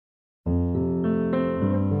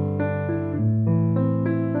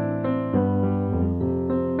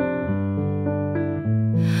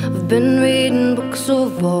Been reading books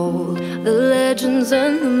of old, the legends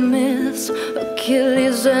and the myths,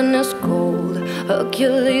 Achilles and his gold,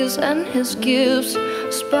 Hercules and his gifts,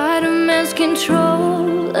 Spider-Man's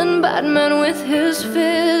control, and Batman with his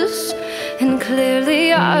fists. And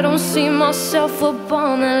clearly I don't see myself up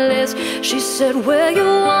on that list. She said, where you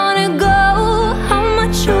wanna go, how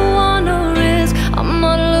much you wanna risk. I'm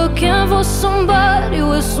not looking for somebody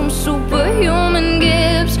with some superhuman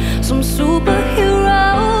gifts, some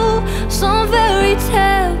superhero, some fairy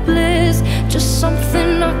tale bliss. Just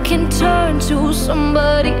something I can turn to,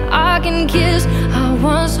 somebody I can kiss. I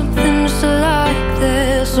want something just like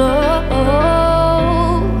this. Oh, oh,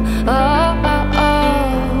 oh, oh, oh,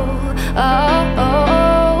 oh,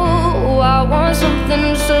 oh. I want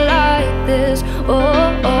something just like this. Oh,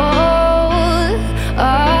 oh,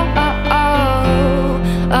 oh, oh, oh,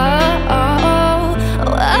 oh,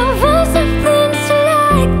 oh. I want something just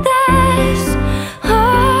like this. Oh,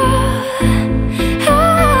 oh,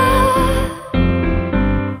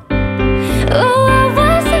 oh, I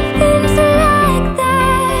want something just like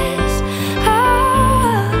this. Oh,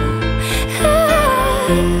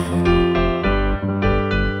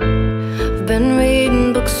 oh. Been reading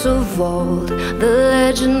books of old, the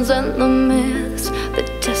legends and the myths, the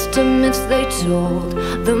testaments they told,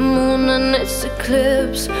 the moon and its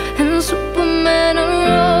eclipse, and Superman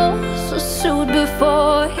unrolls a suit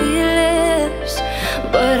before he lives.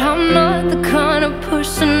 But I'm not the kind of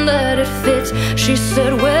person that it fits. She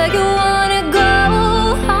said, where you wanna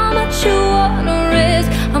go, how much you wanna risk.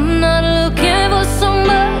 I'm not looking for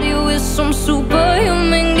somebody with some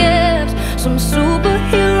superhuman gifts, some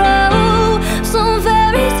superhero, some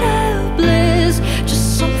fairy tale bliss.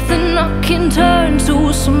 Just something I can turn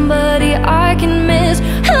to, somebody I can miss.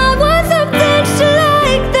 I want something just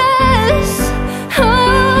like this. Oh,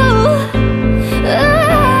 oh.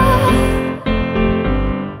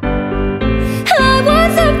 I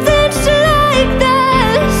want something just like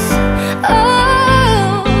this. Oh,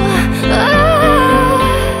 oh.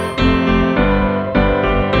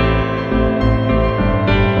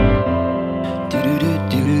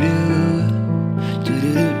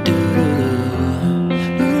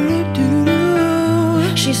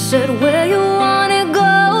 She said, where you wanna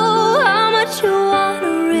go, how much you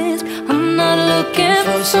wanna risk. I'm not looking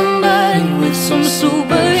for somebody with some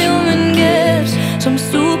superhuman gifts, some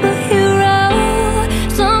superhero,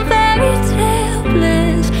 some fairy tale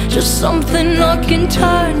bliss. Just something I can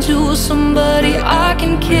turn to, somebody I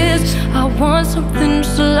can kiss. I want something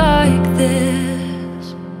just like this.